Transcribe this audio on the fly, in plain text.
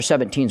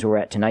17 is where we're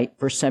at tonight.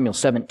 1 Samuel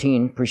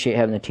 17. Appreciate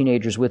having the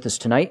teenagers with us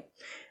tonight.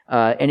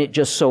 And it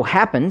just so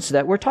happens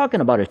that we're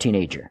talking about a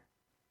teenager.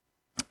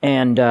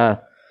 And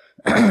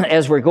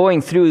as we're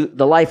going through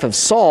the life of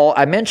Saul,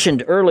 I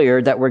mentioned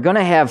earlier that we're going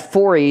to have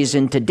forays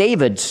into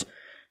David's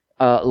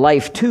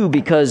life too,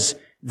 because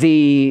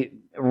the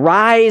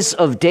rise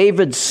of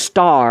David's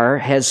star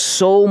has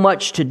so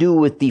much to do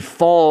with the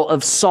fall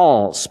of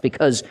Saul's,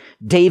 because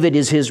David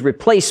is his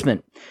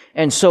replacement.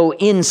 And so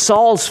in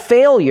Saul's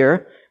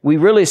failure, we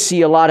really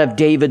see a lot of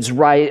David's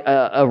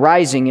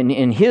rising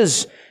in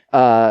his,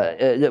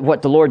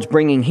 what the Lord's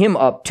bringing him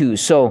up to.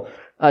 So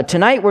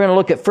tonight we're going to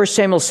look at 1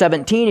 Samuel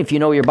 17. If you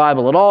know your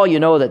Bible at all, you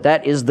know that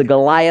that is the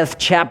Goliath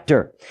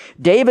chapter.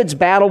 David's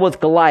battle with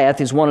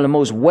Goliath is one of the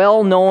most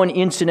well-known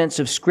incidents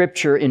of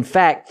Scripture. In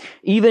fact,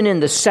 even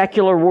in the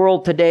secular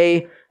world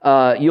today,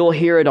 you'll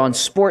hear it on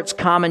sports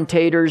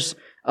commentators,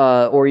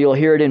 or you'll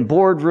hear it in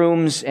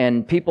boardrooms,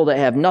 and people that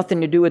have nothing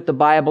to do with the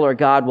Bible or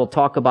God will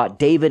talk about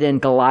David and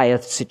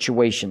Goliath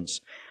situations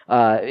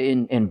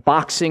in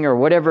boxing or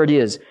whatever it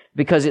is,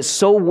 because it's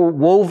so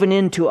woven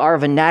into our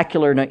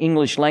vernacular in the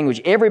English language.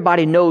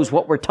 Everybody knows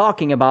what we're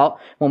talking about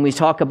when we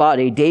talk about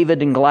a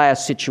David and Goliath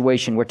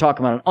situation. We're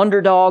talking about an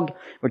underdog.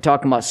 We're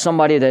talking about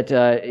somebody that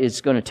is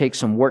going to take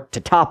some work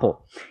to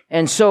topple.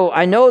 And so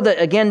I know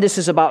that, again, this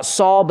is about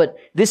Saul, but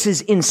this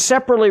is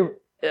inseparably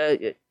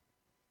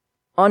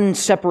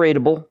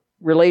unseparable,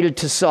 related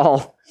to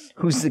Saul,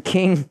 who's the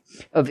king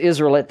of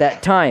Israel at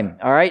that time.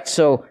 All right,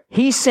 so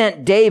he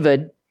sent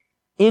David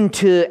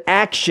into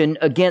action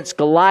against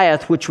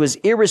Goliath, which was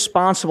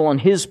irresponsible on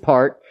his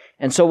part.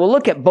 And so we'll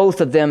look at both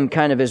of them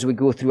kind of as we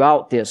go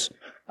throughout this.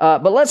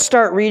 But let's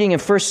start reading in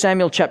 1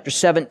 Samuel chapter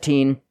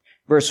 17,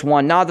 verse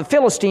 1. Now the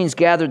Philistines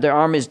gathered their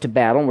armies to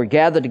battle, and were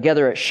gathered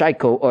together at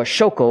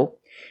Shoko,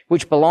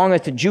 which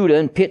belongeth to Judah,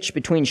 and pitched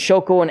between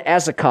Shoko and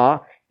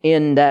Azekah,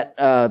 in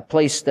that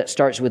place that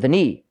starts with an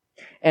E.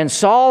 And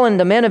Saul and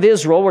the men of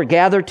Israel were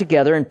gathered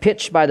together and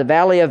pitched by the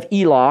valley of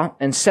Elah,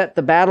 and set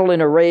the battle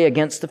in array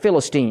against the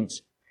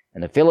Philistines.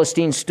 And the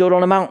Philistines stood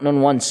on a mountain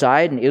on one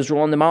side, and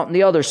Israel on the mountain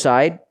the other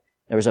side.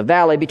 There was a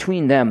valley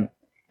between them.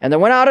 And there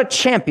went out a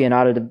champion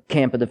out of the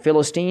camp of the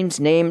Philistines,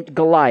 named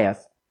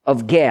Goliath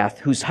of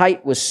Gath, whose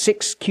height was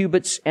 6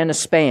 cubits and a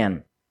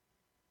span.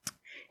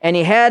 And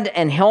he had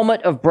an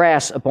helmet of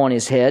brass upon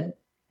his head,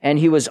 and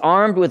he was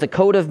armed with a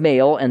coat of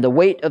mail, and the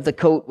weight of the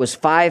coat was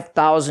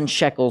 5,000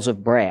 shekels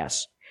of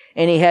brass.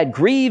 And he had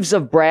greaves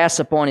of brass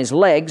upon his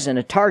legs, and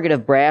a target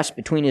of brass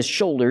between his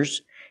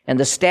shoulders. And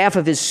the staff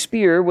of his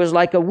spear was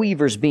like a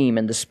weaver's beam,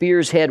 and the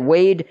spear's head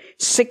weighed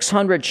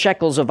 600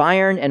 shekels of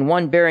iron, and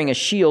one bearing a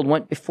shield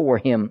went before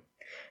him.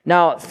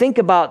 Now, think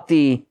about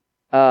the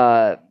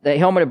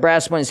helmet of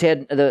brass upon his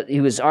head.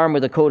 He was armed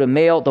with a coat of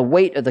mail. The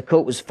weight of the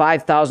coat was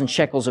 5,000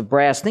 shekels of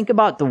brass. Think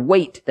about the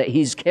weight that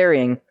he's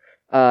carrying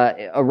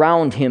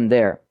around him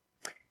there.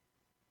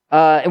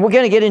 And we're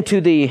going to get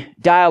into the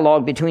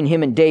dialogue between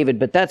him and David,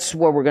 but that's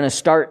where we're going to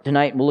start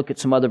tonight. We'll look at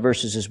some other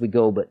verses as we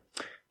go, but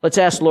let's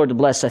ask the Lord to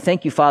bless. I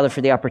thank you, Father,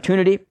 for the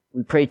opportunity.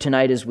 We pray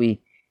tonight as we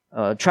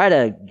try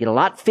to get a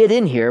lot fit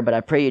in here, but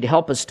I pray you to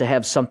help us to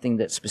have something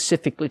that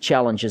specifically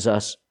challenges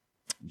us.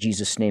 In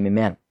Jesus' name,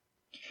 amen.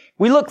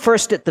 We look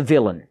first at the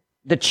villain.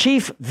 The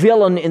chief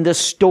villain in this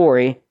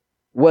story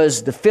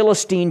was the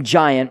Philistine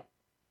giant,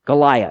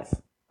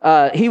 Goliath.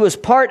 He was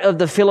part of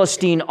the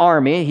Philistine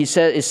army. It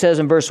says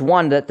in verse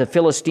 1 that the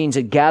Philistines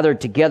had gathered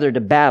together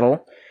to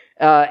battle,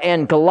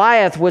 and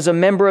Goliath was a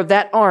member of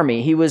that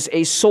army. He was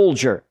a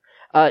soldier.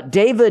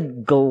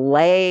 David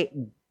Glader,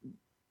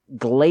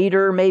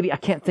 maybe, I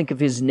can't think of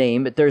his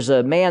name, but there's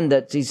a man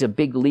he's a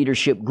big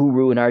leadership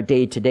guru in our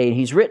day today, and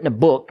he's written a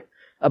book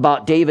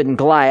about David and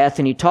Goliath,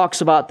 and he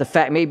talks about the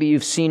fact, maybe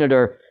you've seen it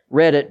or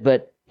read it,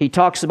 but he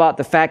talks about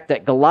the fact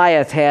that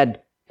Goliath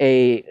had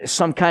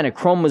some kind of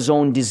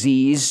chromosome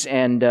disease,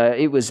 and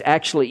it was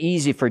actually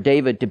easy for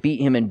David to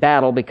beat him in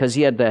battle because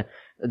he had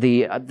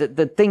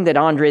the thing that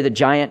Andre the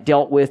Giant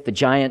dealt with, the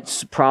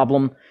giant's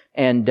problem,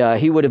 and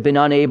he would have been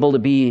unable to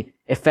be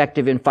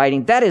effective in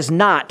fighting. That is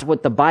not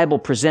what the Bible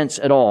presents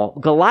at all.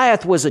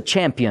 Goliath was a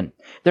champion.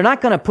 They're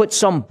not going to put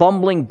some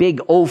bumbling big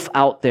oaf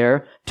out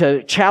there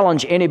to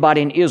challenge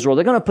anybody in Israel.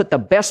 They're going to put the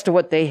best of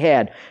what they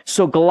had.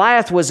 So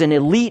Goliath was an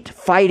elite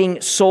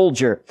fighting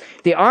soldier.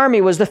 The army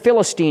was the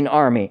Philistine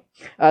army.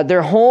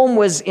 Their home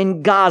was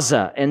in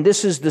Gaza, and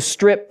this is the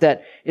strip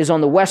that is on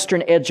the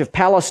western edge of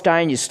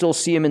Palestine. You still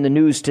see them in the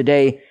news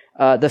today.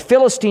 The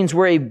Philistines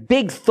were a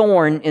big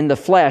thorn in the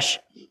flesh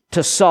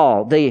to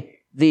Saul.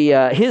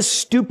 His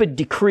stupid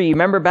decree,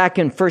 remember back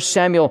in 1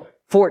 Samuel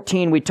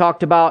 14, we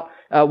talked about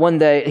when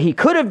he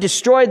could have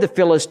destroyed the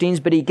Philistines,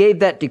 but he gave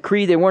that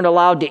decree they weren't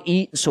allowed to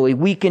eat, so he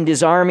weakened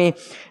his army.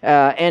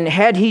 And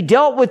had he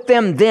dealt with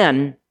them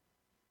then,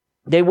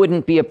 they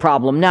wouldn't be a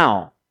problem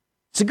now.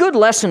 It's a good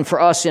lesson for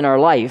us in our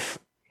life.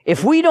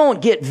 If we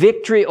don't get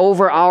victory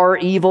over our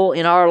evil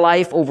in our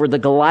life, over the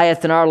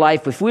Goliath in our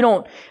life, if we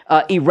don't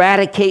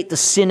eradicate the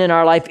sin in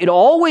our life, it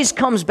always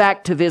comes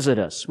back to visit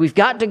us. We've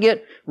got to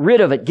get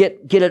rid of it, get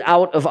it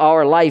out of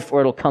our life,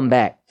 or it'll come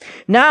back.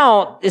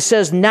 Now, it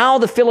says, now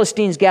the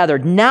Philistines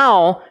gathered.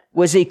 Now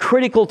was a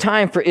critical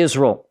time for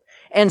Israel.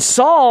 And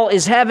Saul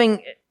is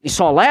having, you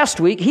saw last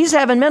week, he's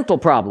having mental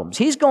problems.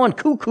 He's going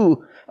cuckoo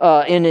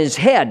in his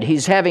head.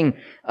 He's having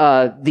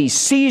these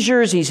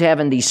seizures, he's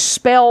having these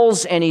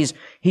spells, and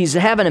he's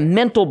having a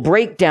mental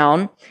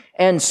breakdown.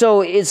 And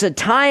so it's a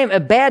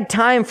bad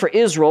time for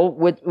Israel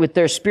with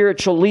their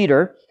spiritual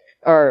leader,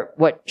 or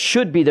what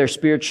should be their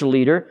spiritual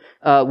leader,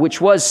 which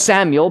was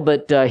Samuel,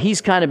 but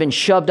he's kind of been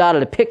shoved out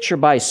of the picture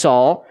by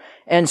Saul.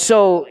 And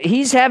so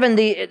he's having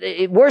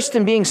worse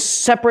than being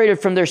separated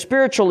from their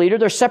spiritual leader,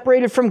 they're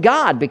separated from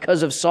God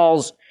because of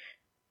Saul's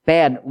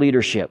bad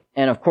leadership.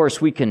 And of course,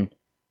 we can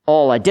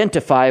all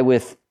identify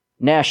with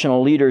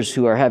national leaders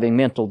who are having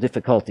mental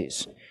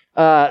difficulties.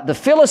 The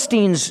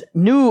Philistines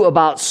knew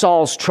about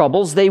Saul's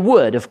troubles. They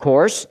would, of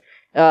course.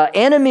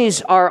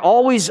 Enemies are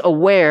always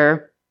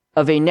aware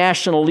of a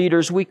national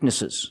leader's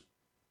weaknesses.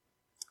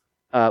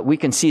 We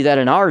can see that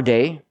in our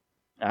day.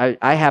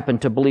 I happen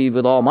to believe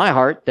with all my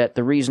heart that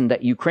the reason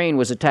that Ukraine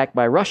was attacked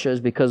by Russia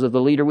is because of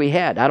the leader we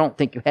had. I don't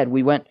think had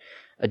we went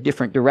a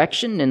different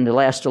direction in the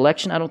last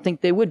election, I don't think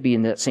they would be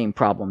in that same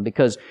problem,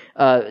 because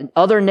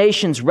other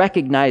nations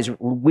recognize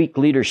weak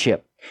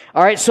leadership.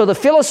 All right, so the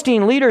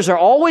Philistine leaders are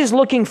always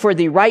looking for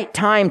the right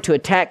time to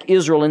attack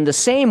Israel. In the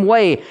same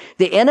way,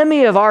 the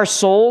enemy of our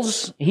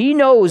souls, he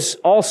knows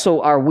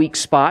also our weak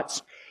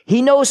spots.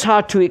 He knows how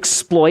to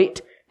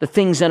exploit the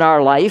things in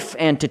our life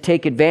and to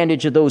take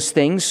advantage of those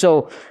things.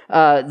 So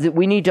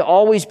we need to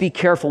always be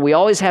careful. We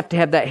always have to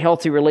have that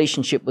healthy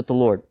relationship with the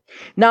Lord.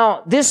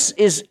 Now, this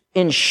is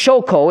in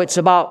Shoko. It's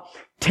about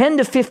 10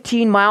 to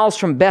 15 miles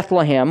from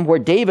Bethlehem, where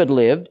David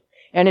lived,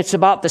 and it's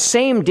about the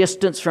same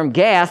distance from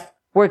Gath,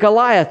 where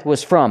Goliath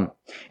was from.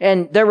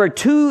 And there were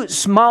two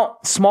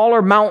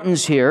smaller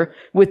mountains here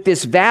with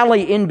this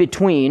valley in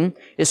between.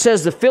 It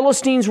says the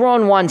Philistines were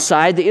on one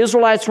side, the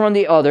Israelites were on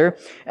the other.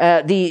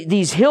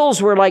 These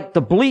hills were like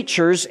the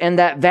bleachers, and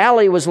that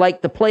valley was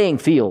like the playing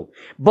field.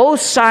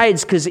 Both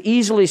sides could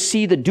easily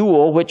see the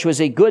duel, which was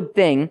a good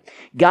thing.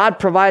 God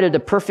provided a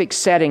perfect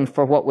setting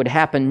for what would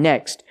happen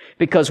next,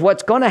 because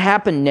what's going to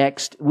happen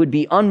next would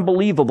be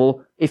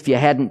unbelievable if you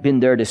hadn't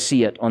been there to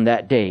see it on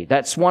that day.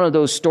 That's one of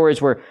those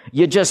stories where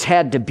you just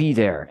had to be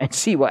there and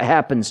see what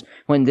happens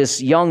when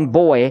this young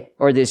boy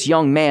or this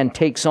young man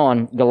takes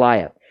on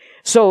Goliath.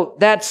 So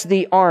that's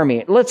the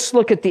army. Let's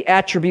look at the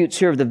attributes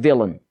here of the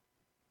villain.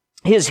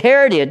 His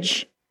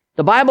heritage,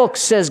 the Bible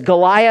says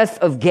Goliath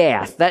of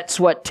Gath. That's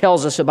what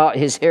tells us about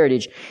his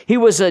heritage. He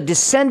was a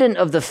descendant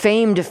of the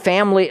famed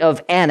family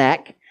of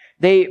Anak.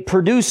 They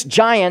produced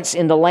giants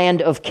in the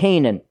land of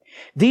Canaan.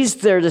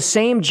 They're the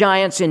same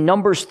giants in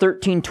Numbers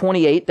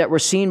 13:28 that were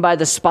seen by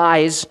the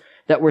spies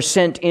that were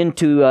sent in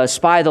to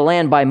spy the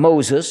land by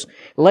Moses.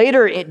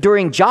 Later,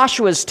 during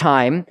Joshua's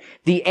time,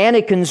 the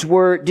Anakims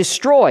were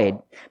destroyed.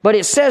 But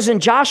it says in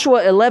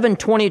Joshua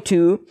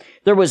 11:22,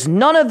 there was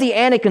none of the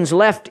Anakims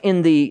left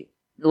in the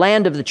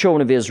land of the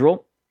children of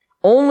Israel.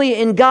 Only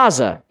in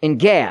Gaza, in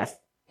Gath,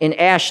 in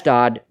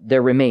Ashdod,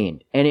 there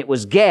remained. And it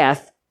was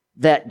Gath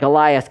that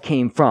Goliath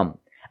came from.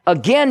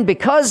 Again,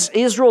 because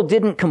Israel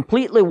didn't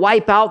completely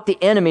wipe out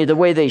the enemy the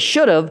way they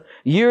should have,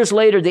 years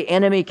later the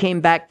enemy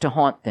came back to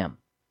haunt them.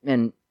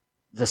 And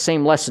the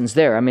same lessons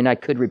there. I mean, I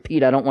could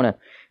repeat, I don't want to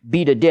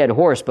beat a dead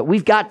horse, but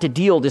we've got to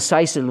deal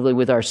decisively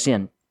with our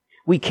sin.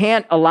 We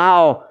can't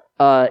allow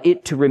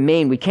it to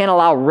remain. We can't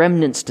allow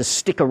remnants to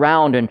stick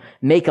around and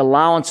make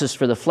allowances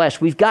for the flesh.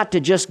 We've got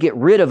to just get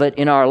rid of it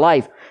in our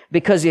life.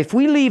 Because if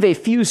we leave a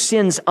few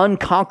sins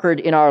unconquered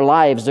in our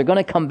lives, they're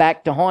going to come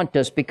back to haunt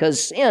us,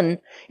 because sin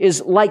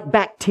is like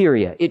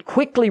bacteria. It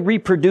quickly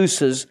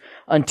reproduces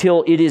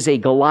until it is a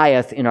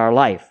Goliath in our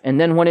life. And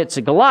then when it's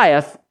a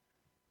Goliath,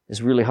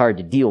 it's really hard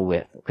to deal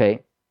with,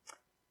 okay?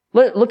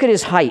 Look at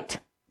his height.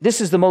 This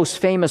is the most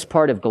famous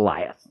part of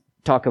Goliath.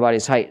 Talk about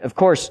his height. Of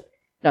course,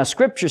 now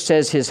Scripture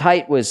says his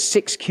height was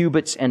 6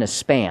 cubits and a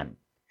span.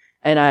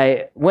 And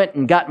I went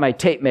and got my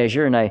tape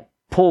measure, and I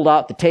pulled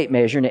out the tape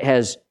measure, and it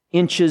has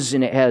inches,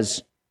 and it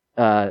has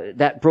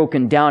that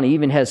broken down. It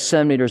even has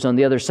centimeters on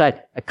the other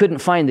side. I couldn't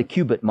find the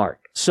cubit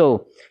mark.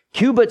 So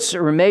cubits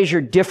are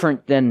measured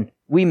different than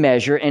we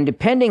measure, and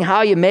depending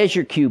how you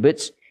measure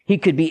cubits, he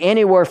could be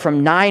anywhere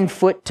from 9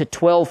 foot to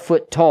 12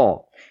 foot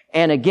tall.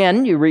 And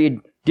again, you read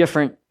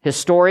different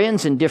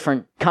historians and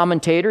different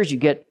commentators, you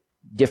get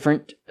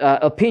different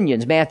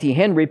opinions. Matthew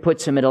Henry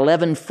puts him at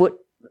 11 foot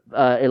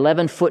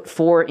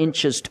 4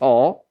 inches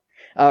tall.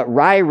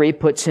 Ryrie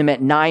puts him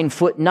at 9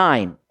 foot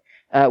 9.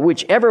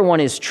 Whichever one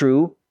is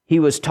true, he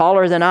was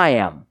taller than I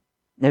am.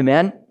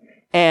 Amen?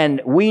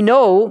 And we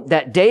know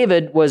that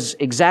David was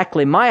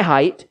exactly my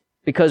height,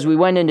 because we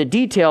went into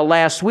detail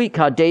last week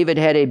how David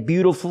had a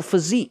beautiful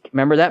physique.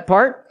 Remember that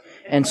part?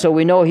 And so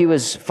we know he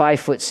was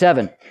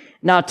 5'7".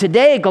 Now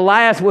today,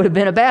 Goliath would have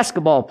been a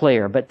basketball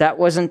player, but that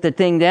wasn't the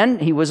thing then.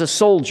 He was a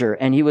soldier,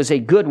 and he was a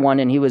good one,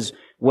 and he was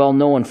well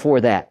known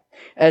for that.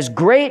 As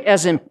great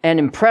as and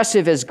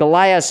impressive as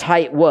Goliath's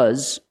height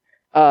was,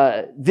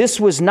 this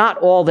was not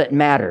all that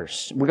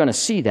matters. We're going to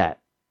see that.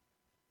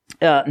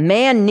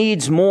 Man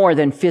needs more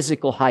than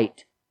physical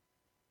height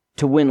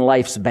to win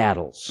life's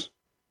battles.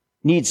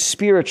 Needs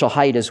spiritual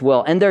height as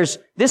well. And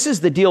this is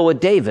the deal with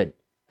David.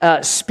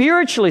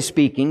 Spiritually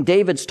speaking,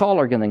 David's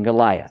taller than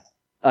Goliath.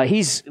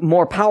 He's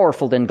more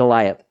powerful than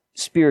Goliath,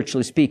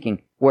 spiritually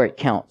speaking, where it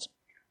counts.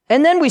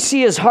 And then we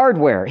see his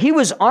hardware. He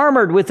was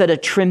armored with a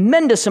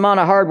tremendous amount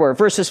of hardware.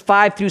 Verses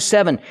 5 through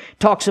 7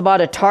 talks about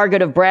a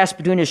target of brass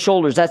between his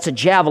shoulders. That's a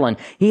javelin.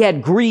 He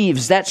had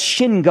greaves. That's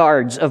shin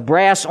guards of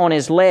brass on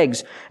his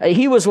legs.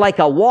 He was like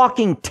a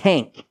walking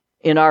tank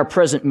in our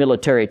present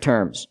military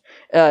terms.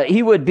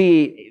 He would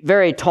be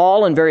very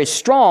tall and very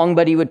strong,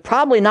 but he would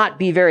probably not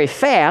be very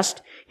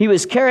fast. He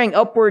was carrying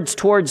upwards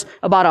towards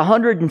about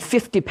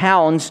 150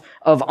 pounds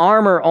of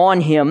armor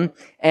on him,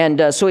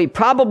 and so he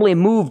probably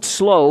moved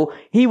slow.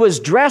 He was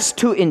dressed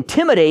to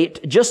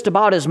intimidate just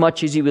about as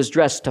much as he was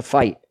dressed to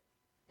fight.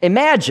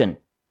 Imagine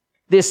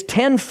this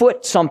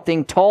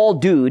 10-foot-something tall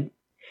dude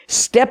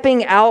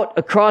stepping out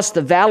across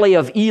the valley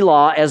of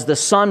Elah as the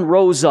sun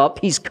rose up.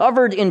 He's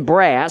covered in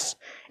brass,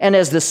 and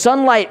as the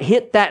sunlight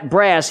hit that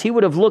brass, he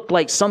would have looked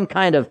like some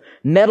kind of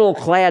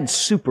metal-clad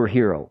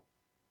superhero.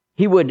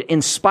 He would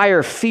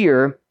inspire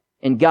fear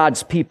in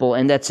God's people,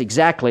 and that's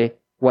exactly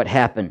what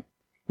happened.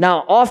 Now,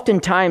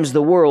 oftentimes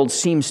the world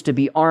seems to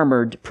be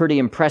armored pretty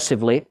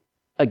impressively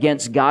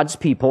against God's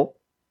people,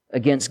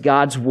 against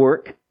God's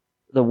work.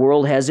 The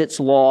world has its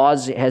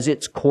laws, it has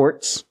its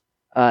courts,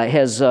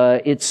 has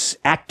its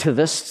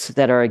activists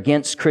that are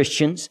against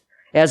Christians,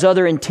 has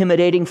other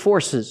intimidating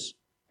forces,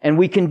 and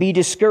we can be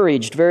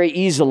discouraged very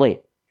easily.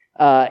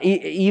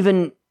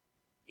 Even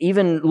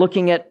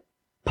looking at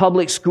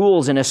public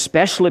schools and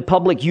especially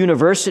public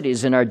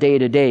universities in our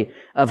day-to-day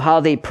of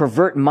how they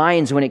pervert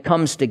minds when it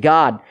comes to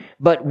God.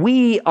 But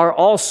we are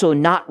also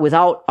not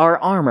without our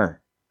armor.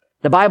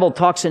 The Bible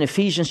talks in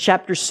Ephesians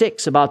chapter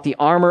 6 about the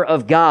armor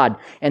of God,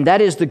 and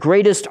that is the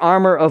greatest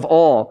armor of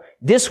all.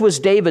 This was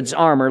David's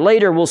armor.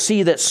 Later we'll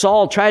see that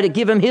Saul tried to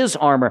give him his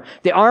armor,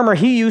 the armor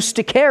he used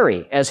to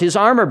carry as his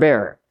armor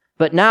bearer.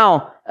 But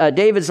now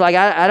David's like,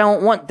 I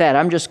don't want that.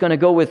 I'm just going to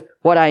go with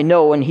what I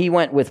know, and he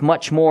went with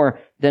much more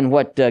than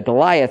what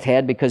Goliath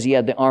had because he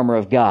had the armor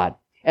of God.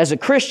 As a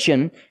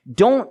Christian,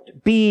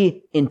 don't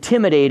be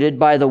intimidated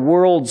by the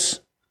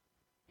world's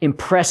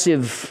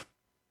impressive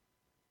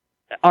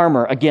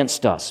armor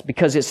against us,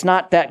 because it's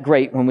not that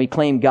great when we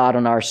claim God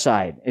on our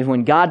side. And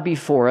when God be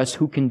for us,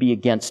 who can be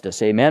against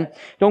us? Amen?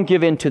 Don't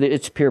give in to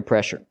its peer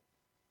pressure.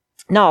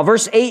 Now,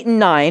 verse 8 and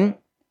 9,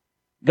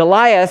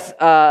 Goliath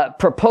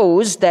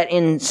proposed that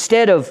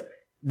instead of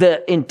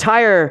the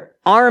entire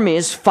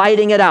armies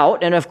fighting it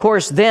out, and of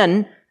course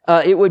then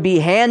it would be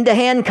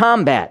hand-to-hand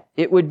combat.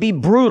 It would be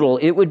brutal.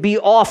 It would be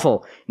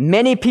awful.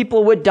 Many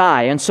people would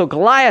die. And so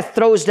Goliath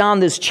throws down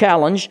this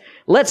challenge.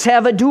 Let's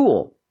have a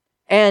duel.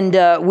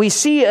 And we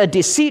see a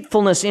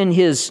deceitfulness in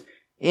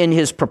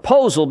his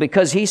proposal,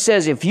 because he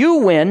says, if you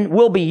win,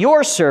 we'll be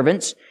your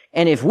servants,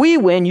 and if we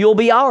win, you'll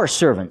be our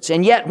servants.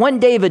 And yet when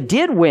David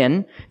did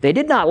win, they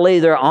did not lay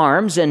their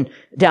arms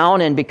down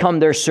and become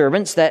their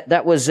servants.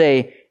 That was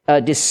a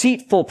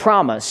deceitful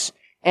promise.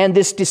 And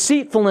this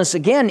deceitfulness,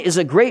 again, is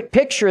a great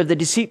picture of the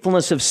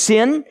deceitfulness of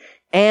sin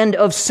and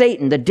of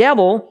Satan. The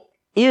devil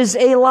is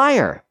a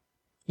liar.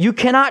 You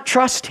cannot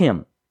trust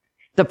him.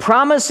 The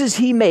promises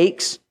he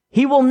makes,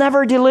 he will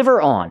never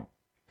deliver on.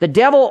 The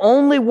devil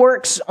only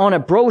works on a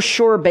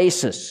brochure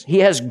basis. He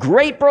has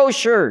great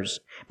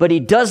brochures, but he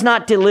does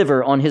not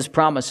deliver on his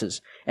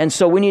promises. And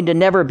so we need to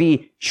never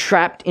be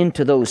trapped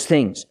into those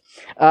things.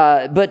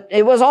 But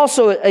it was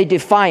also a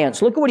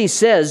defiance. Look at what he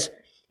says.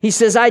 He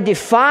says, I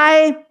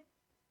defy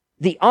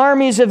the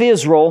armies of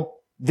Israel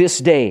this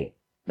day.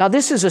 Now,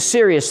 this is a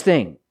serious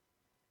thing,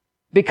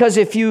 because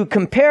if you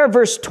compare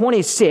verse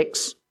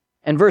 26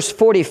 and verse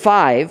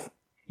 45,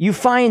 you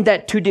find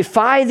that to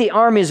defy the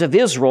armies of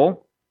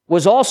Israel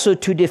was also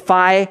to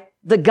defy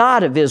the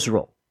God of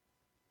Israel.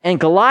 And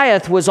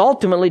Goliath was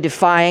ultimately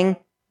defying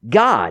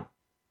God.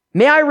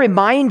 May I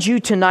remind you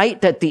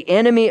tonight that the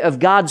enemy of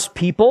God's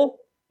people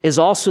is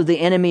also the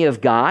enemy of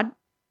God?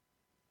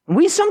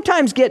 We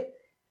sometimes get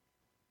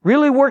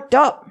really worked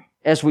up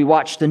as we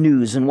watch the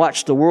news and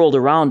watch the world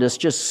around us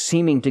just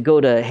seeming to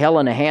go to hell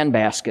in a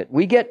handbasket.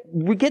 We get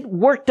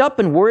worked up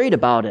and worried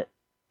about it.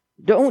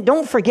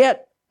 Don't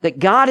forget that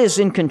God is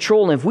in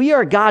control. And if we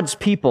are God's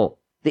people,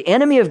 the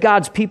enemy of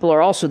God's people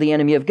are also the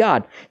enemy of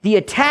God. The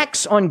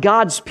attacks on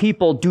God's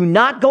people do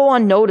not go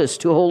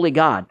unnoticed to a holy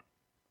God.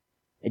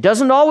 It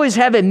doesn't always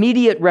have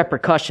immediate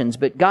repercussions,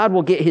 but God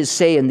will get his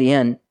say in the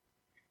end.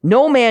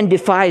 No man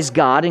defies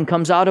God and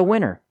comes out a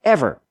winner,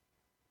 ever.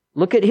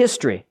 Look at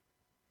history.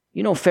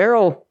 You know,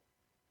 Pharaoh,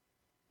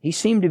 he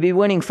seemed to be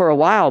winning for a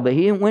while, but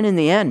he didn't win in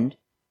the end.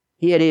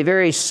 He had a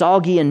very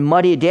soggy and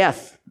muddy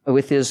death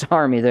with his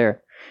army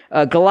there.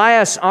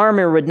 Goliath's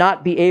armor would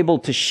not be able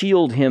to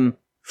shield him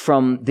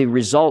from the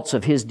results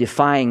of his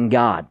defying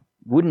God.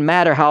 Wouldn't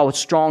matter how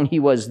strong he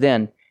was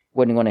then,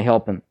 wasn't going to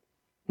help him.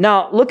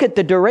 Now, look at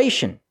the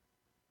duration.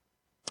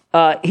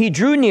 He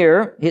drew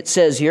near, it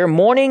says here,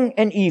 morning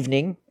and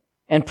evening,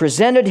 and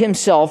presented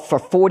himself for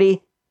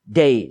 40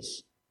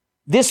 days.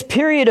 This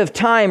period of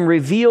time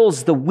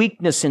reveals the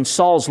weakness in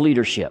Saul's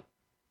leadership.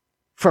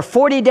 For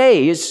 40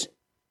 days,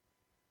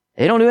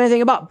 they don't do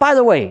anything about it. By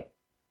the way,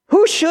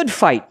 who should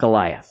fight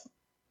Goliath?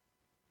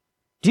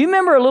 Do you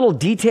remember a little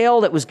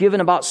detail that was given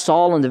about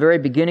Saul in the very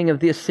beginning of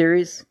this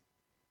series?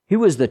 He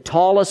was the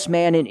tallest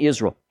man in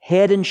Israel,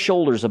 head and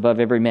shoulders above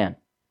every man.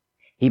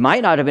 He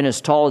might not have been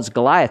as tall as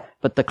Goliath,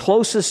 but the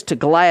closest to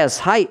Goliath's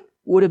height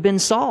would have been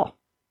Saul.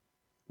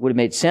 Would have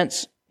made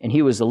sense, and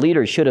he was the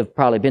leader. He should have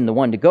probably been the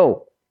one to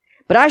go.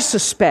 But I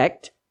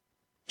suspect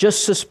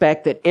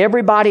that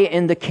everybody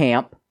in the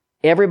camp,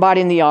 everybody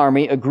in the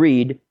army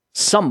agreed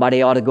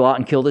somebody ought to go out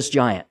and kill this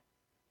giant.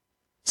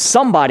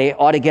 Somebody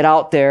ought to get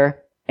out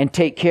there and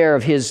take care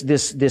of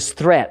this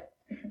threat.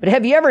 But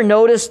have you ever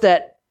noticed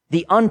that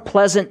the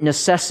unpleasant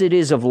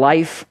necessities of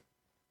life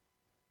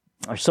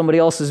are somebody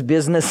else's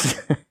business?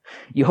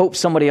 You hope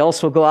somebody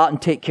else will go out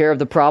and take care of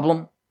the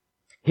problem.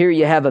 Here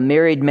you have a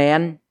married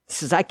man. He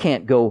says, I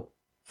can't go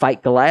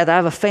fight Goliath. I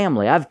have a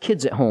family. I have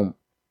kids at home.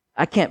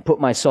 I can't put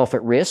myself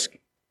at risk.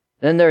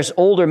 Then there's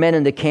older men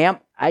in the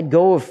camp. I'd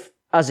go if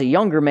I was a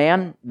younger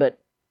man, but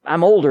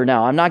I'm older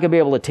now. I'm not going to be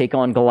able to take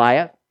on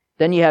Goliath.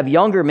 Then you have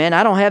younger men.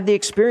 I don't have the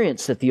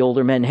experience that the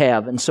older men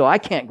have, and so I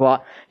can't go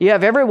out. You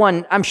have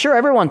everyone, I'm sure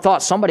everyone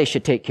thought somebody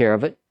should take care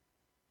of it,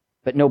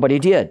 but nobody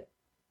did.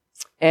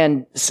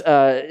 And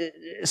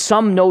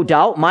some, no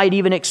doubt, might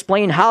even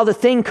explain how the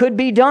thing could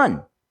be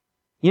done.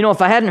 You know,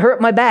 if I hadn't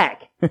hurt my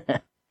back,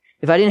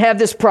 if I didn't have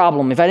this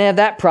problem, if I didn't have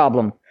that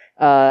problem,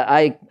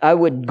 I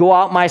would go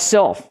out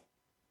myself.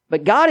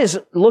 But God is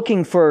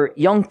looking for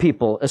young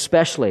people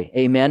especially,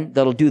 amen,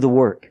 that'll do the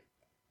work,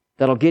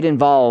 that'll get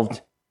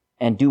involved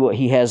and do what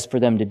He has for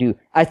them to do.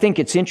 I think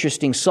it's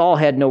interesting, Saul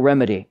had no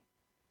remedy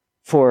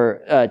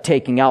for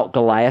taking out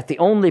Goliath. The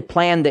only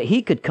plan that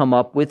he could come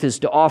up with is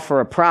to offer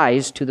a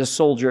prize to the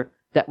soldier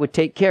that would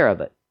take care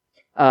of it.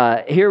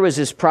 Here was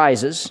his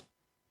prizes,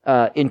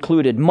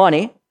 included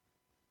money,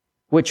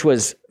 which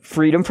was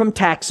freedom from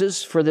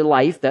taxes for the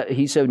life. That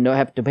he said, no,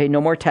 have to pay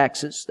no more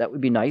taxes. That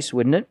would be nice,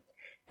 wouldn't it?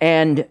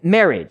 And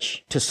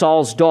marriage to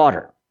Saul's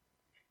daughter.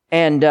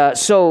 And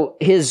so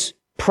his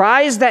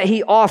prize that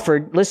he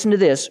offered, listen to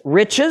this,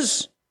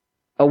 riches,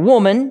 a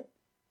woman,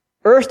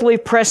 earthly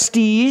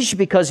prestige,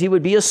 because he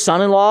would be a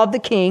son-in-law of the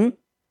king.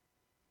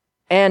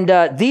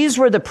 And these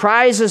were the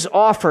prizes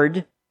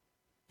offered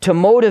to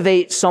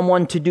motivate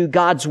someone to do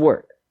God's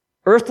work.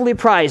 Earthly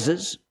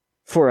prizes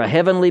for a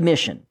heavenly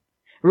mission.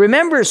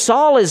 Remember,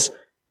 Saul is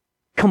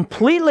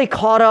completely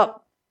caught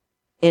up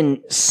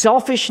in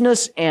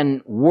selfishness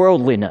and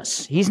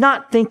worldliness. He's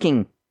not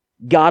thinking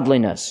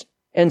godliness.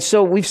 And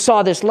so we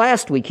saw this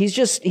last week.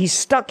 He's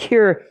stuck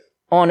here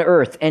on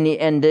earth,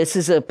 and this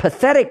is a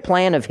pathetic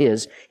plan of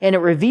his, and it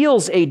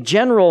reveals a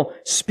general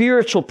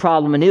spiritual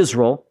problem in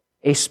Israel,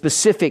 a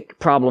specific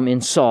problem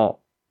in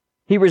Saul.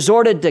 He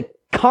resorted to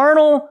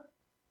carnal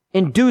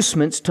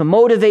inducements to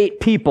motivate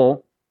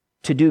people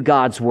to do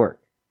God's work.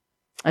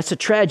 That's a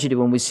tragedy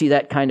when we see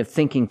that kind of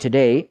thinking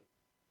today.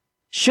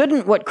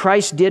 Shouldn't what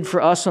Christ did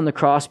for us on the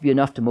cross be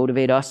enough to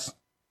motivate us?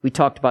 We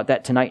talked about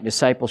that tonight in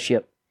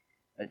discipleship.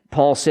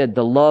 Paul said,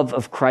 the love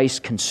of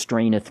Christ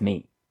constraineth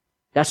me.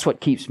 That's what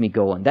keeps me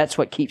going. That's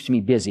what keeps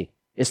me busy.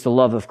 It's the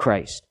love of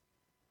Christ.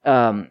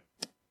 But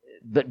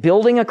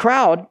building a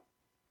crowd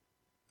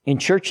in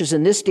churches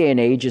in this day and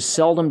age is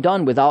seldom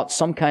done without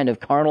some kind of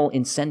carnal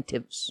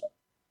incentives.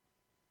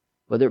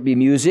 Whether it be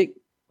music,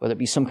 whether it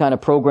be some kind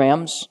of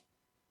programs.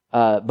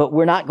 But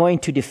we're not going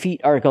to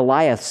defeat our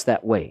Goliaths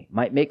that way.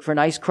 Might make for a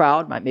nice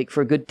crowd, might make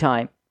for a good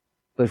time.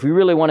 But if we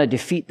really want to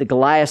defeat the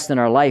Goliaths in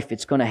our life,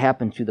 it's going to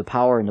happen through the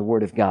power and the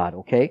Word of God,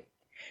 okay?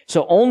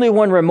 So only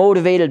when we're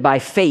motivated by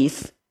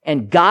faith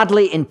and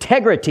godly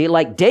integrity,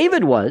 like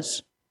David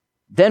was,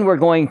 then we're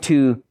going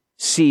to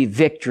see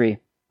victory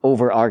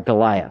over our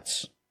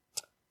Goliaths.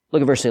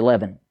 Look at verse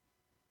 11.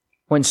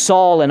 When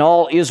Saul and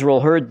all Israel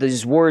heard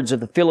these words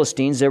of the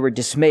Philistines, they were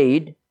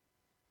dismayed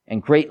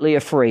and greatly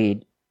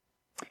afraid.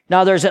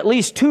 Now, there's at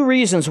least two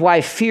reasons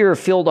why fear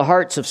filled the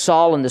hearts of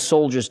Saul and the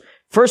soldiers.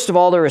 First of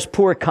all, there is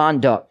poor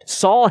conduct.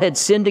 Saul had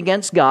sinned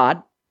against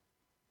God,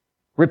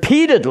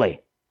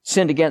 repeatedly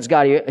sinned against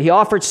God. He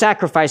offered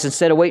sacrifice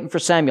instead of waiting for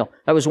Samuel.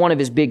 That was one of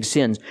his big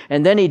sins.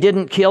 And then he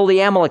didn't kill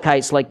the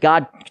Amalekites like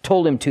God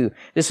told him to.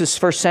 This is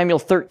 1 Samuel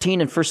 13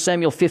 and 1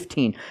 Samuel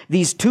 15.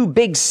 These two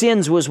big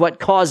sins was what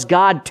caused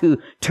God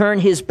to turn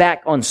His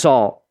back on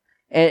Saul.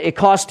 And it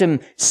cost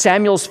him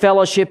Samuel's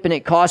fellowship, and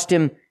it cost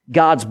him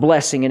God's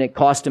blessing, and it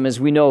cost him, as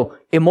we know,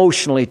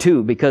 emotionally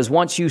too, because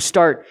once you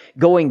start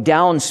going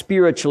down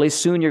spiritually,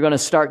 soon you're going to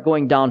start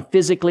going down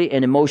physically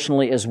and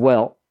emotionally as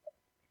well.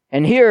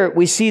 And here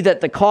we see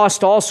that the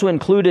cost also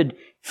included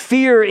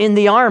fear in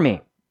the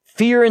army,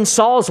 fear in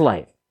Saul's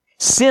life.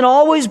 Sin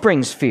always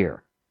brings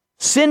fear.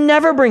 Sin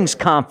never brings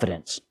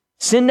confidence.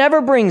 Sin never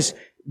brings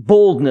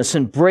boldness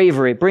and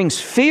bravery. It brings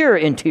fear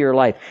into your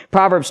life.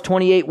 Proverbs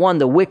 28:1,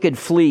 the wicked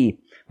flee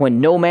when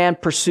no man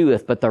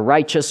pursueth, but the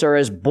righteous are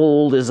as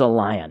bold as a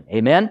lion.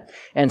 Amen?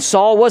 And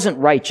Saul wasn't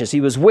righteous. He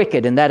was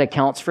wicked, and that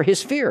accounts for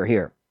his fear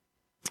here.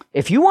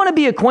 If you want to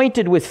be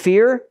acquainted with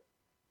fear,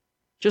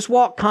 just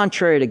walk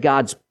contrary to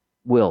God's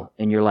will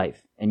in your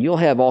life, and you'll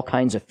have all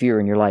kinds of fear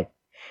in your life.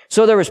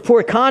 So there was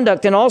poor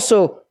conduct and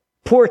also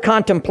poor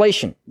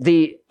contemplation.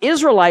 The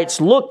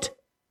Israelites looked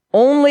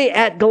only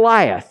at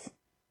Goliath.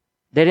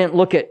 They didn't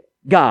look at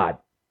God.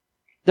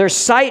 Their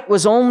sight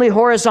was only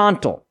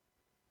horizontal.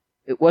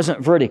 It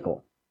wasn't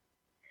vertical.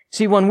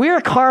 See, when we're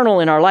carnal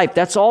in our life,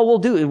 that's all we'll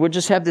do. We'll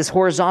just have this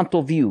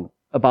horizontal view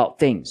about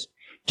things.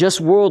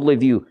 Just worldly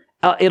view.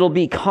 It'll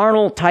be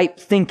carnal type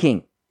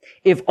thinking.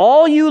 If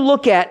all you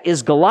look at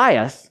is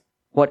Goliath,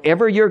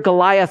 whatever your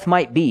Goliath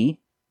might be,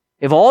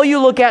 if all you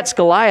look at is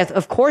Goliath,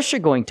 of course you're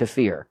going to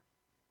fear.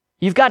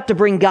 You've got to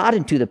bring God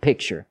into the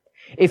picture.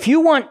 If you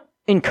want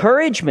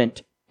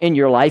encouragement in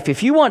your life,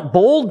 if you want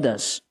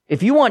boldness,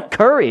 if you want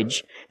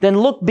courage, then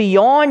look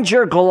beyond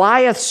your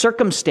Goliath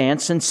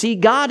circumstance and see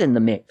God in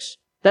the mix.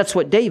 That's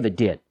what David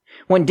did.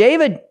 When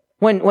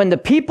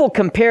the people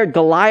compared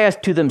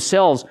Goliath to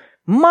themselves,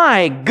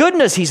 my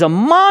goodness, he's a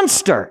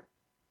monster.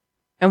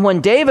 And when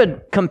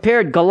David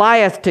compared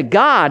Goliath to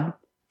God,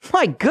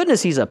 my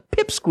goodness, he's a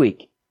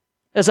pipsqueak.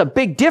 There's a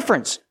big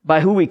difference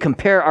by who we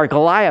compare our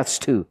Goliaths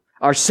to.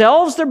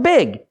 Ourselves, they're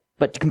big,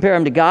 but to compare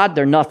them to God,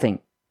 they're nothing.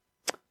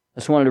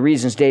 That's one of the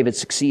reasons David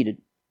succeeded.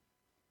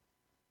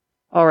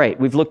 All right,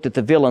 we've looked at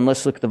the villain.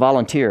 Let's look at the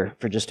volunteer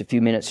for just a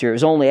few minutes here. It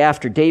was only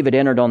after David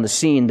entered on the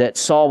scene that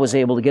Saul was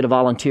able to get a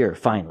volunteer,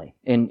 finally.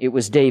 And it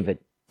was David.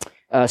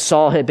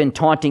 Saul had been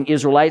taunting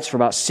Israelites for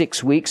about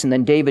 6 weeks, and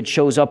then David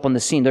shows up on the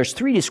scene. There's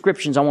 3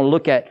 descriptions I want to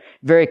look at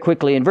very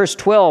quickly. In verse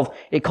 12,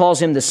 it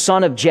calls him the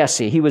son of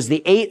Jesse. He was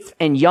the 8th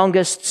and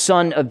youngest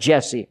son of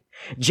Jesse.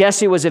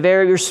 Jesse was a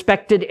very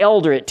respected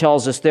elder, it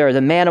tells us there,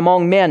 the man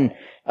among men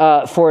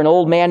for an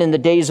old man in the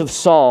days of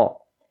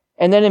Saul.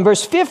 And then in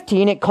verse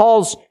 15, it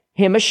calls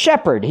him a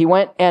shepherd. He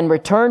went and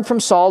returned from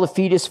Saul to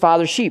feed his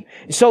father's sheep.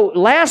 So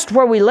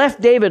where we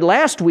left David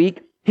last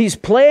week, he's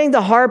playing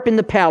the harp in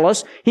the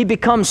palace. He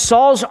becomes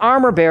Saul's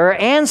armor bearer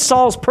and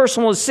Saul's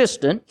personal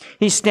assistant.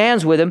 He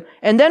stands with him.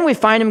 And then we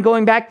find him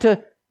going back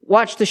to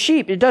watch the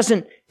sheep. It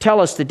doesn't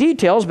tell us the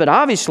details, but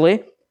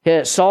obviously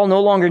Saul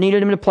no longer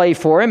needed him to play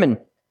for him and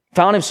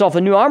found himself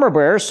a new armor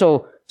bearer.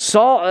 So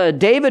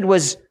David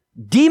was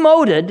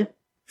demoted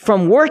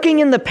from working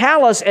in the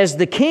palace as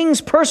the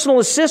king's personal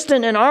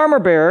assistant and armor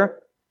bearer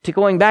to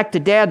going back to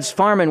dad's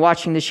farm and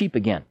watching the sheep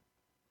again.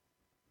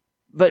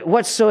 But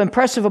what's so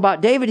impressive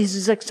about David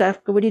is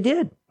exactly what he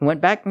did. He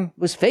went back and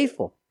was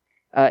faithful.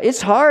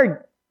 It's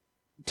hard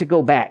to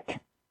go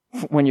back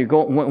when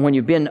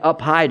you've been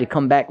up high to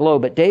come back low,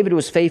 but David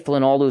was faithful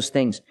in all those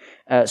things.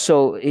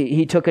 So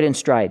he took it in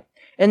stride.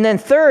 And then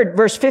third,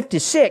 verse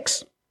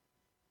 56,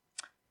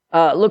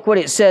 look what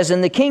it says.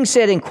 And the king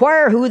said,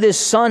 "Inquire whose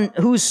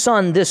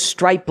son this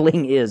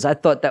stripling is." I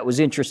thought that was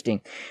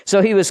interesting.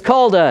 So he was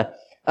called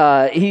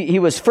he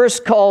was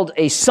first called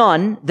a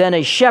son, then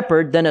a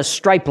shepherd, then a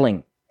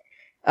stripling.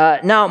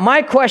 Now,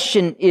 my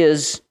question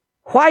is,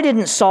 why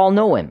didn't Saul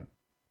know him?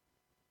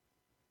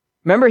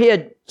 Remember, he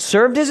had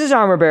served as his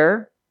armor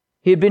bearer.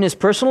 He had been his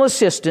personal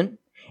assistant.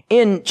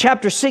 In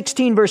chapter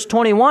 16, verse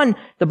 21,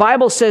 the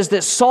Bible says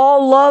that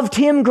Saul loved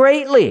him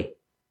greatly.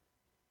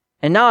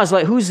 And now it's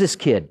like, who's this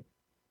kid?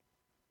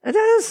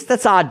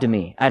 That's odd to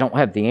me. I don't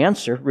have the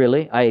answer,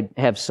 really. I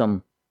have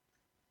some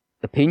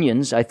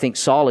opinions. I think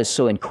Saul is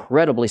so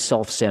incredibly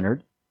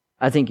self-centered.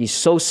 I think he's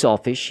so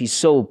selfish. He's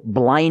so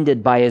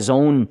blinded by his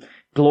own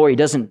glory. He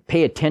doesn't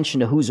pay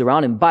attention to who's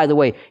around him. By the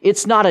way,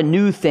 it's not a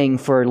new thing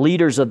for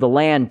leaders of the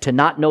land to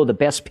not know the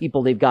best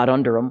people they've got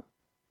under them.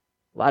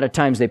 A lot of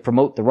times they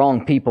promote the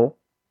wrong people.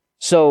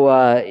 So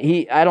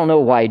I don't know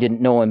why he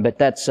didn't know him, but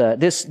that's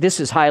this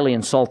is highly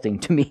insulting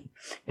to me.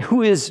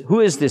 Who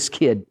is this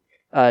kid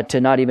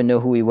to not even know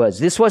who he was?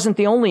 This wasn't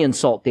the only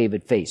insult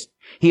David faced.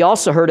 He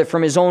also heard it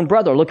from his own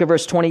brother. Look at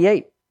verse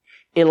 28.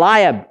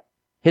 Eliab,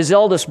 his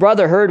eldest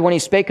brother, heard when he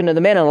spake unto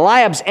the men, and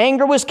Eliab's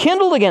anger was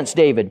kindled against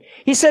David.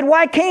 He said,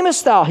 "Why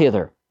camest thou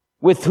hither?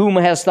 With whom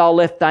hast thou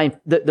left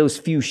those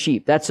few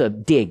sheep?" That's a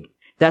dig.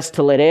 That's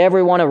to let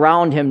everyone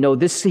around him know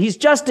he's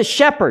just a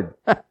shepherd.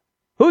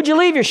 Who'd you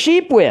leave your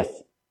sheep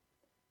with?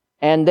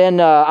 And then,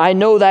 I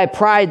know thy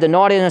pride, the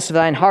naughtiness of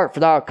thine heart, for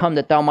thou art come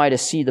that thou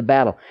mightest see the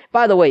battle.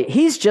 By the way,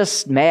 he's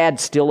just mad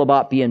still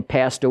about being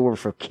passed over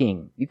for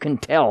king. You can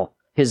tell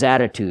his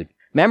attitude.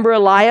 Remember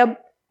Eliab?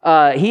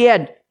 He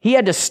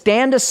had to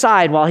stand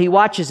aside while he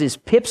watches his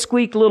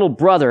pipsqueak little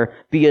brother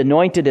be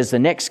anointed as the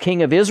next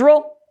king of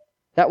Israel.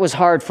 That was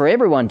hard for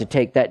everyone to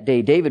take that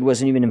day. David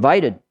wasn't even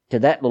invited to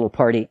that little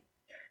party.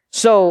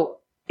 So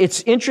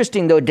it's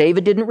interesting, though,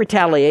 David didn't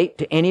retaliate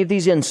to any of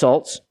these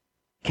insults,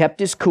 kept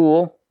his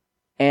cool,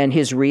 and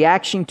his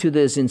reaction to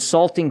those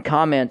insulting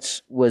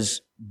comments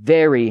was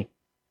very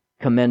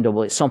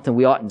commendable. It's something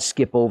we oughtn't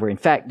skip over. In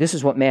fact, this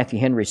is what Matthew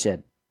Henry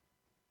said.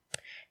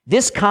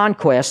 This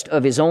conquest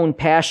of his own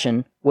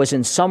passion was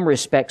in some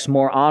respects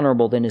more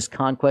honorable than his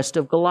conquest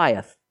of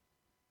Goliath.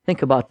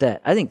 Think about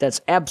that. I think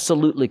that's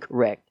absolutely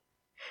correct.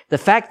 The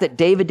fact that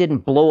David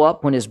didn't blow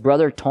up when his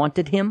brother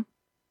taunted him,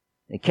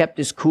 he kept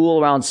his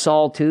cool around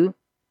Saul too,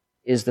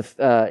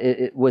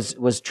 it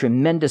was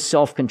tremendous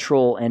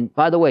self-control. And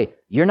by the way,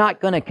 you're not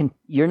going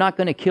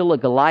to kill a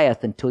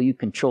Goliath until you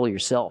control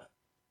yourself.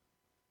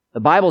 The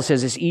Bible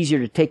says it's easier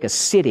to take a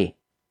city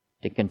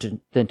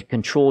than to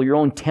control your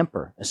own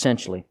temper,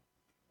 essentially.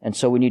 And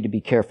so we need to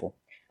be careful.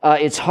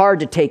 It's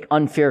hard to take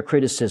unfair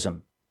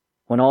criticism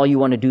when all you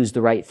want to do is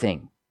the right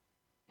thing.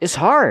 It's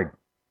hard.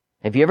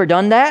 Have you ever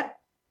done that?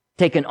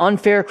 Take an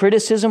unfair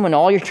criticism when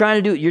all you're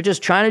trying to do, you're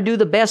just trying to do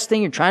the best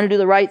thing, you're trying to do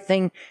the right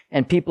thing,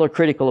 and people are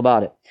critical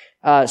about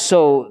it.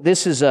 So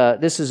this is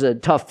a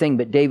tough thing,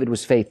 but David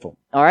was faithful.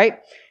 All right?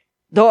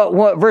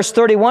 Verse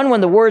 31,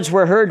 when the words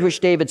were heard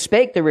which David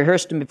spake, they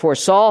rehearsed them before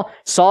Saul.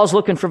 Saul's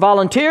looking for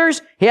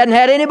volunteers. He hadn't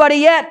had anybody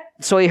yet,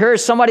 so he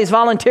hears somebody's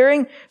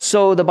volunteering.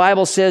 So the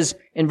Bible says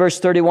in verse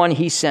 31,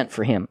 he sent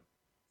for him.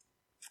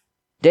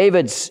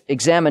 David's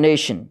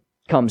examination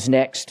comes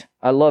next.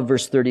 I love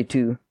verse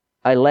 32.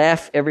 I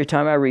laugh every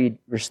time I read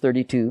verse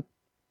 32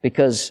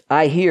 because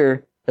I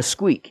hear a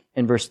squeak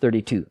in verse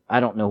 32.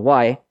 I don't know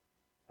why.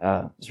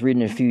 I was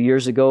reading it a few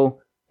years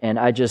ago, and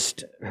I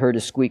just heard a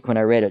squeak when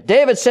I read it.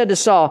 David said to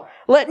Saul,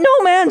 "Let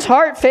no man's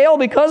heart fail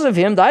because of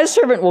him. Thy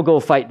servant will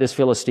go fight this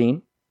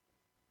Philistine."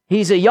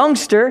 He's a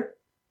youngster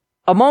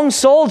among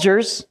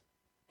soldiers,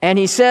 and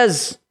he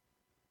says,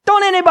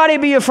 "Don't anybody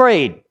be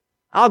afraid.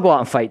 I'll go out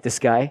and fight this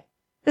guy."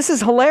 This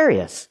is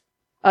hilarious.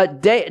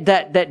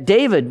 That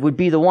David would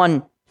be the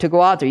one to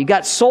go out there. You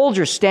got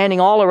soldiers standing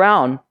all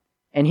around,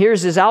 and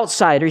here's this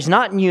outsider. He's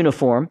not in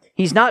uniform.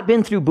 He's not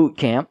been through boot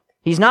camp.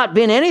 He's not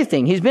been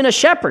anything. He's been a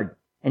shepherd.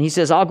 And he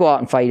says, "I'll go out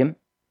and fight him."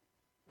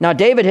 Now,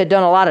 David had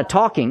done a lot of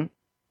talking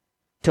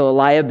to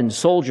Eliab and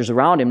soldiers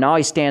around him. Now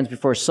he stands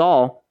before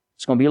Saul.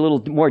 It's going to be a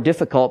little more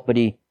difficult, but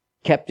he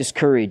kept his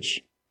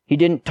courage. He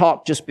didn't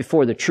talk just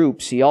before the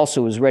troops. He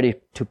also was ready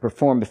to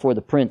perform before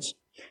the prince.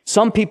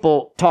 Some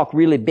people talk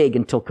really big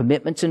until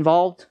commitment's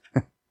involved.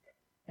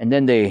 And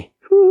then they,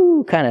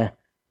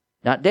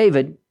 not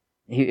David.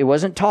 It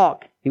wasn't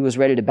talk. He was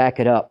ready to back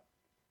it up.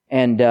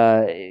 And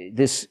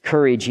this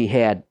courage he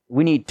had.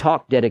 We need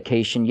talk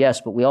dedication,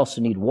 yes, but we also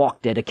need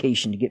walk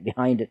dedication to get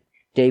behind it.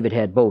 David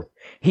had both.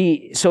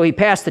 So he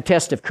passed the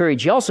test of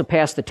courage. He also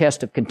passed the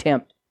test of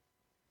contempt.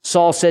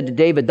 Saul said to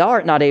David, "Thou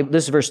art not able,"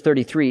 this is verse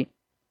 33.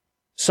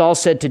 Saul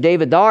said to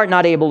David, "Thou art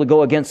not able to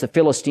go against the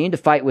Philistine to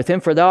fight with him,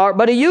 for thou art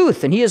but a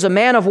youth, and he is a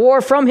man of war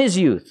from his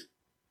youth."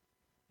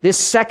 This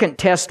second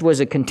test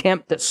was a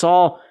contempt that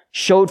Saul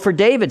showed for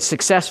David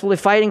successfully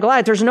fighting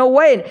Goliath. There's no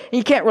way. And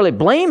you can't really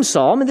blame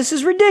Saul. I mean, this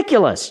is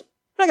ridiculous.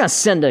 I'm not going to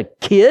send a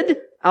kid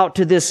out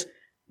to this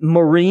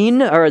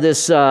Marine or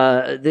this,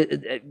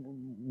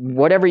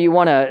 whatever you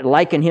want to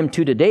liken him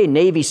to today,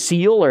 Navy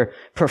SEAL or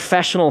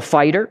professional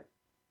fighter.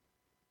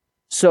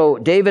 So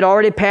David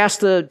already passed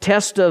the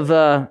test of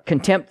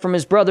contempt from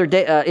his brother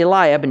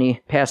Eliab, and he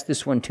passed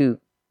this one too.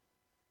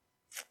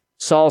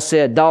 Saul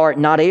said, "Thou art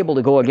not able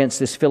to go against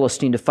this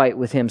Philistine to fight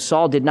with him."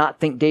 Saul did not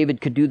think David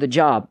could do the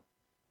job.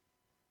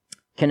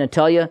 Can I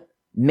tell you,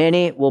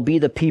 many will be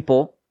the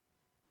people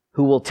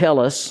who will tell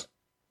us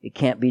it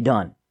can't be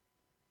done.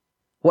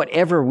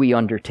 Whatever we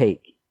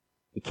undertake,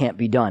 it can't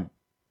be done.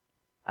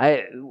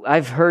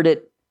 I've heard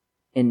it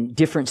in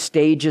different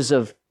stages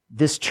of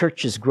this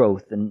church's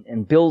growth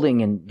and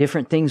building and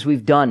different things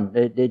we've done.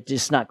 It's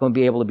just not going to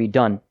be able to be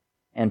done.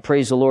 And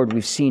praise the Lord,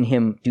 we've seen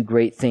Him do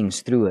great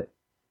things through it.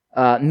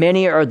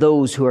 Many are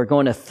those who are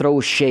going to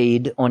throw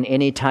shade on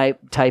any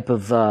type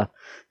of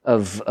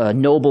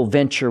noble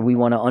venture we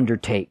want to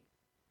undertake.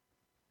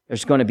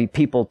 There's going to be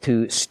people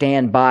to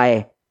stand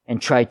by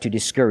and try to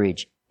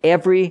discourage.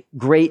 Every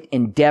great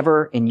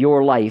endeavor in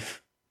your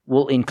life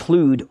will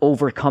include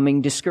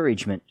overcoming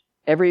discouragement.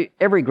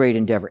 Every great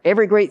endeavor,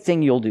 every great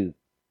thing you'll do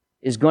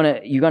you're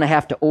going to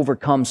have to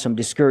overcome some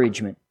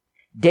discouragement.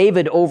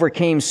 David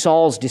overcame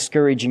Saul's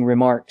discouraging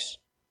remarks.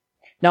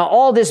 Now,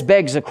 all this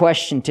begs a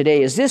question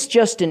today. Is this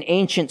just an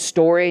ancient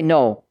story?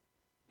 No.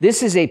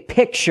 This is a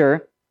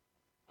picture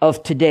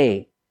of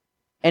today.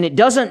 And it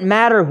doesn't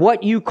matter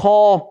what you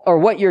call or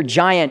what your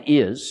giant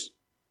is.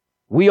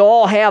 We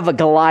all have a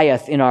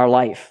Goliath in our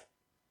life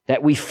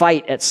that we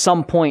fight at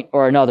some point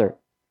or another.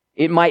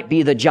 It might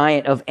be the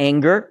giant of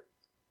anger.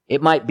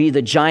 It might be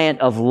the giant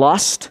of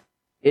lust.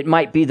 It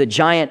might be the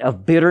giant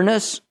of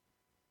bitterness.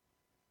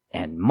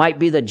 And might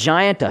be the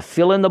giant of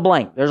fill in the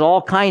blank. There's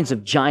all kinds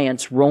of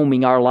giants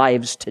roaming our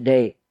lives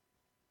today.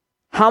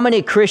 How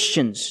many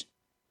Christians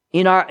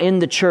in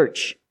the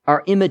church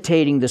are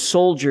imitating the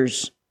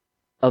soldiers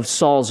of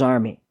Saul's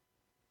army?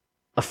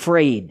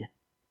 Afraid.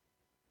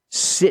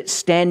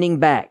 Standing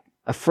back.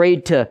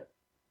 Afraid to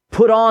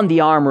put on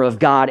the armor of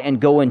God and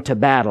go into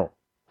battle.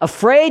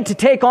 Afraid to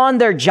take on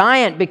their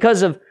giant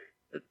because of,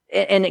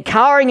 and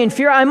cowering in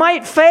fear, I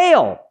might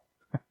fail.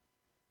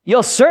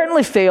 You'll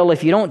certainly fail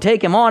if you don't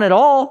take him on at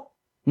all.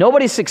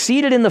 Nobody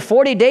succeeded in the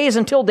 40 days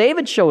until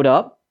David showed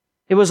up.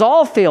 It was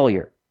all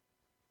failure.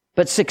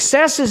 But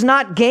success is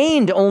not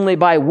gained only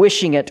by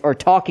wishing it or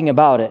talking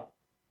about it,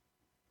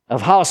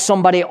 of how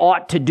somebody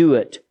ought to do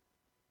it,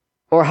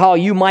 or how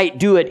you might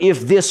do it if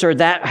this or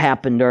that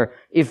happened, or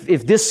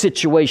if this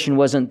situation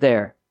wasn't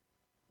there.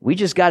 We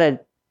just got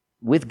to,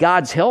 with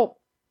God's help,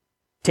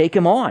 take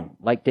him on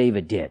like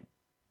David did.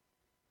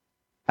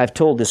 I've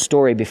told this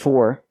story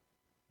before,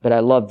 but I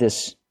love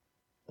this,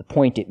 the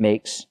point it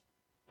makes,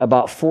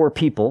 about 4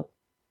 people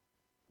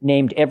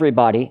named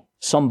everybody,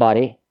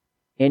 somebody,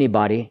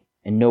 anybody,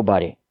 and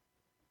nobody.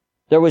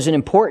 There was an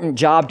important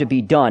job to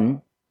be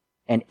done,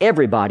 and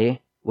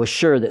everybody was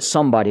sure that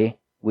somebody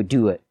would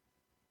do it.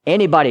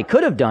 Anybody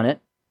could have done it,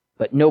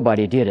 but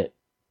nobody did it.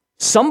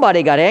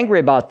 Somebody got angry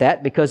about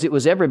that because it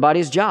was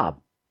everybody's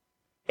job.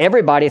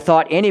 Everybody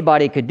thought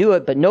anybody could do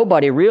it, but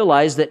nobody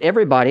realized that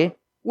everybody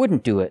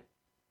wouldn't do it.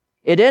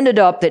 It ended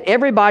up that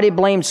everybody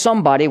blamed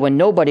somebody when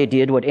nobody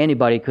did what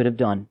anybody could have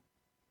done.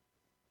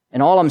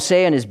 And all I'm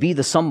saying is be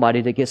the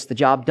somebody that gets the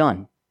job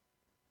done.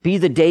 Be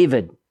the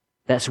David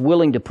that's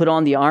willing to put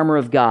on the armor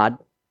of God,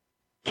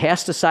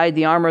 cast aside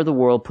the armor of the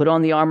world, put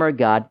on the armor of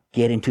God,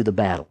 get into the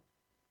battle.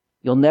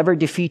 You'll never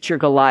defeat your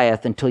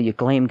Goliath until you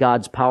claim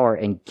God's power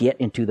and get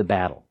into the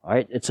battle. All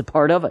right? It's a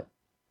part of it.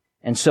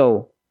 And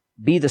so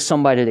be the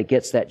somebody that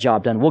gets that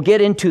job done. We'll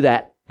get into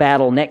that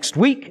battle next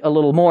week, a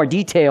little more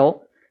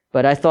detail,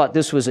 but I thought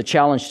this was a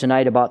challenge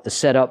tonight about the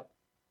setup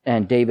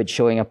and David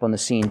showing up on the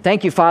scene.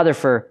 Thank you, Father,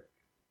 for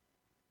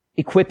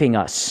equipping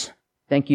us